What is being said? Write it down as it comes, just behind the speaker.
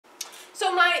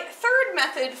So my third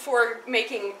method for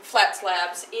making flat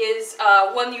slabs is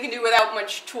one you can do without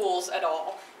much tools at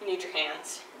all. You need your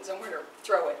hands and somewhere to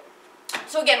throw it.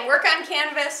 So again, work on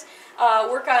canvas,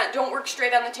 don't work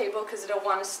straight on the table because it'll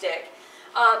want to stick.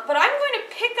 But I'm going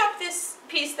to pick up this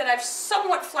piece that I've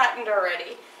somewhat flattened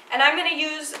already, and I'm going to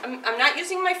use, I'm not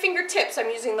using my fingertips,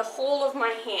 I'm using the whole of my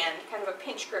hand, kind of a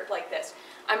pinch grip like this.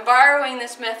 I'm borrowing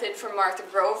this method from Martha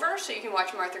Grover, so you can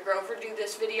watch Martha Grover do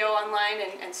this video online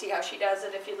and see how she does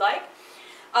it if you'd like.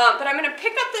 But I'm going to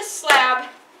pick up this slab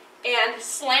and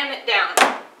slam it down.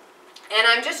 And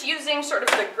I'm just using sort of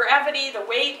the gravity, the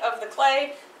weight of the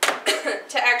clay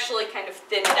to actually kind of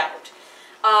thin it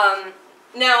out.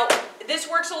 Now, this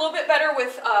works a little bit better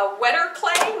with wetter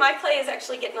clay. My clay is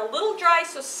actually getting a little dry,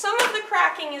 so some of the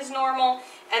cracking is normal,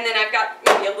 and then I've got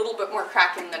maybe a little bit more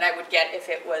cracking than I would get if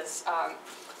it was,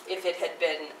 if it had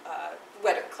been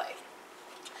wetter clay.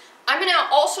 I'm going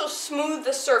to also smooth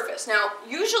the surface. Now,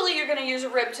 usually you're going to use a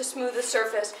rib to smooth the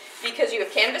surface because you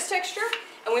have canvas texture,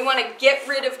 and we want to get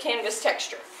rid of canvas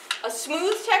texture. A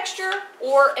smooth texture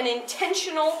or an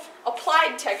intentional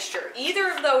applied texture,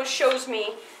 either of those shows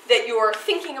me that you're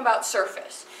thinking about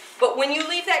surface. But when you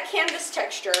leave that canvas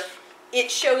texture, it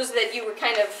shows that you were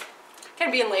kind of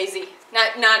being lazy,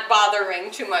 not bothering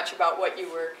too much about what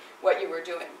you were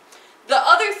doing. The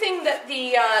other thing that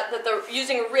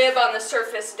using a rib on the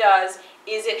surface does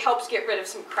is it helps get rid of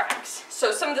some cracks.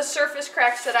 So some of the surface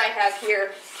cracks that I have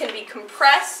here can be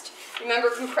compressed. Remember,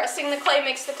 compressing the clay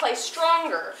makes the clay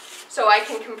stronger. So I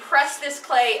can compress this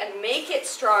clay and make it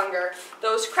stronger.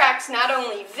 Those cracks not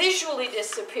only visually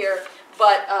disappear,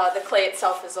 but the clay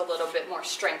itself is a little bit more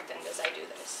strengthened as I do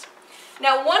this.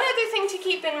 Now, one other thing to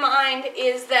keep in mind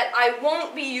is that I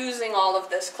won't be using all of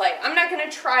this clay. I'm not going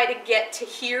to try to get to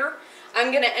here.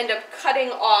 I'm going to end up cutting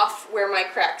off where my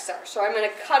cracks are. So I'm going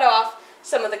to cut off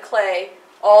some of the clay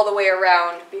all the way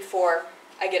around before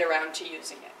I get around to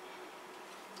using it.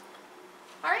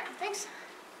 All right, thanks.